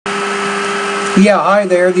Yeah, hi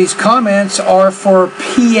there. These comments are for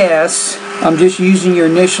PS. I'm just using your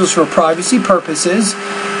initials for privacy purposes.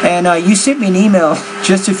 And you sent me an email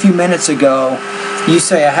just a few minutes ago. You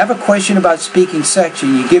say, I have a question about speaking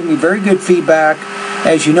section. You give me very good feedback.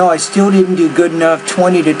 As you know, I still didn't do good enough,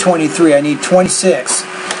 20 to 23. I need 26.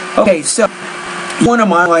 Okay, so one of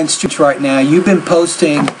my online students right now, you've been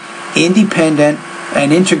posting independent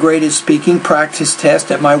and integrated speaking practice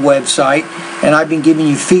test at my website, and I've been giving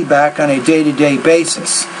you feedback on a day-to-day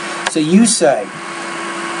basis. So you say,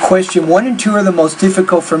 question 1 and 2 are the most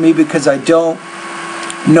difficult for me because I don't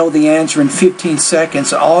know the answer in 15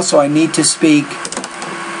 seconds. Also, I need to speak,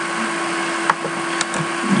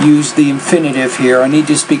 use the infinitive here, I need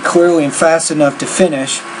to speak clearly and fast enough to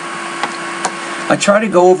finish. I try to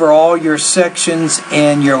go over all your sections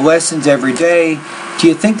and your lessons every day. Do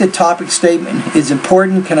you think the topic statement is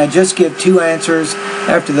important? Can I just give 2 answers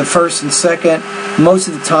after the first and second? Most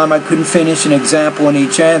of the time I couldn't finish an example in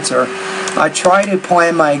each answer. I try to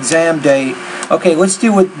plan my exam date. Okay, let's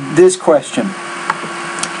deal with this question.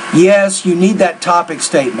 Yes, you need that topic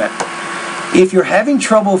statement. If you're having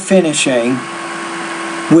trouble finishing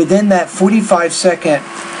within that 45-second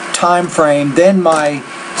time frame, then my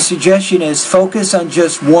suggestion is focus on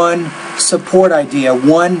just one support idea,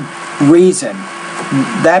 one reason.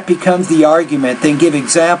 That becomes the argument. Then give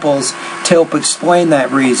examples to help explain that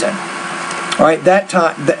reason. All right,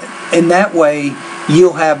 in that way,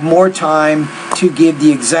 you'll have more time to give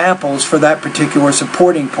the examples for that particular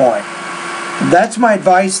supporting point. That's my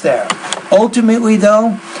advice there. Ultimately,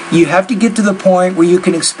 though, you have to get to the point where you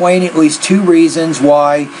can explain at least 2 reasons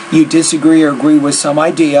why you disagree or agree with some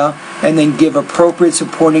idea, and then give appropriate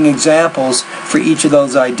supporting examples for each of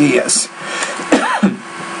those ideas.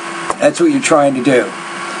 That's what you're trying to do.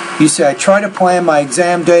 You say, I try to plan my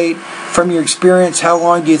exam date. From your experience, how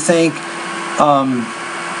long do you think?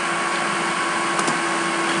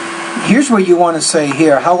 Here's what you want to say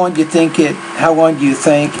here. How long do you think it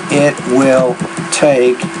will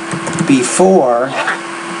take before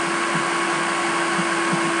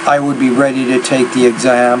I would be ready to take the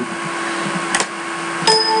exam?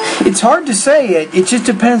 It's hard to say it. It just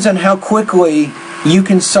depends on how quickly you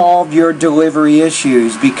can solve your delivery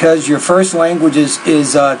issues. Because your first language is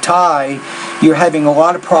Thai, you're having a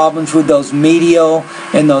lot of problems with those medial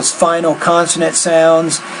and those final consonant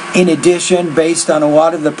sounds. In addition, based on a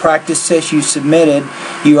lot of the practice tests you submitted,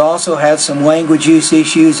 you also have some language use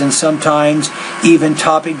issues and sometimes even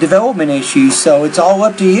topic development issues. So it's all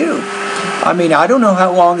up to you. I mean, I don't know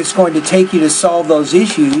how long it's going to take you to solve those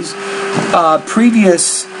issues.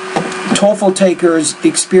 Previous TOEFL takers'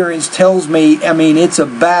 experience tells me, I mean, it's a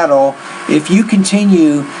battle. If you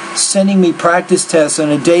continue sending me practice tests on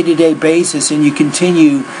a day-to-day basis and you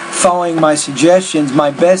continue following my suggestions,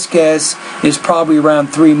 my best guess is probably around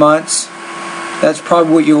 3 months. That's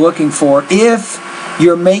probably what you're looking for. If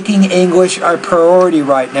you're making English a priority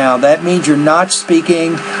right now, that means you're not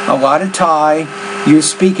speaking a lot of Thai. You're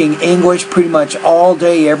speaking English pretty much all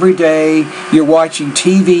day, every day. You're watching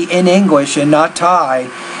TV in English and not Thai.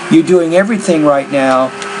 You're doing everything right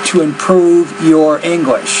now to improve your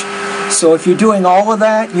English. So if you're doing all of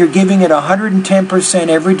that, you're giving it 110%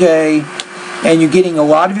 every day, and you're getting a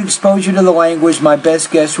lot of exposure to the language, my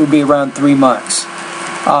best guess would be around 3 months.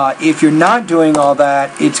 If you're not doing all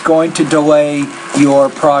that, it's going to delay your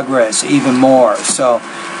progress even more. So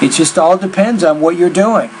it just all depends on what you're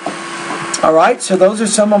doing. Alright, so those are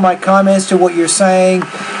some of my comments to what you're saying.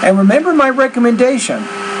 And remember my recommendation.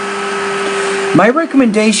 My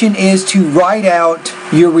recommendation is to write out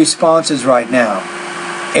your responses right now.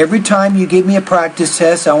 Every time you give me a practice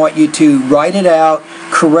test, I want you to write it out,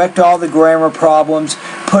 correct all the grammar problems,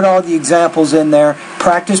 put all the examples in there,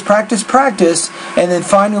 practice, practice, practice, and then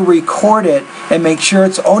finally record it and make sure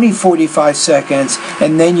it's only 45 seconds,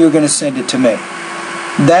 and then you're going to send it to me.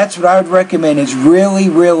 That's what I would recommend, is really,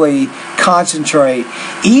 really concentrate.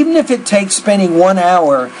 Even if it takes spending 1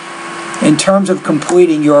 hour in terms of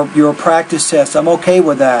completing your practice test, I'm okay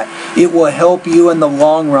with that. It will help you in the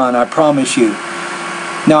long run, I promise you.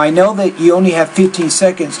 Now, I know that you only have 15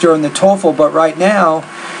 seconds during the TOEFL, but right now,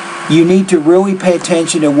 you need to really pay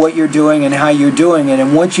attention to what you're doing and how you're doing it.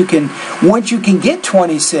 And once you can get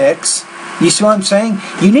 26, you see what I'm saying?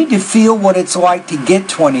 You need to feel what it's like to get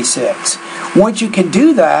 26. Once you can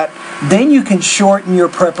do that, then you can shorten your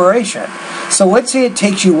preparation. So let's say it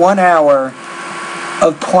takes you 1 hour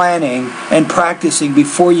of planning and practicing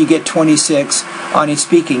before you get 26 on a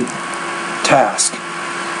speaking task,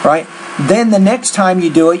 right? Then the next time you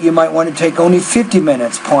do it, you might want to take only 50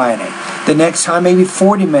 minutes planning. The next time maybe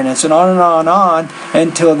 40 minutes, and on and on and on,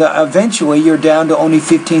 until eventually you're down to only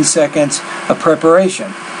 15 seconds of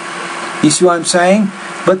preparation. You see what I'm saying?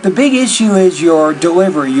 But the big issue is your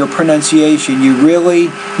delivery, your pronunciation. You really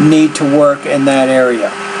need to work in that area.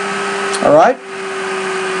 All right?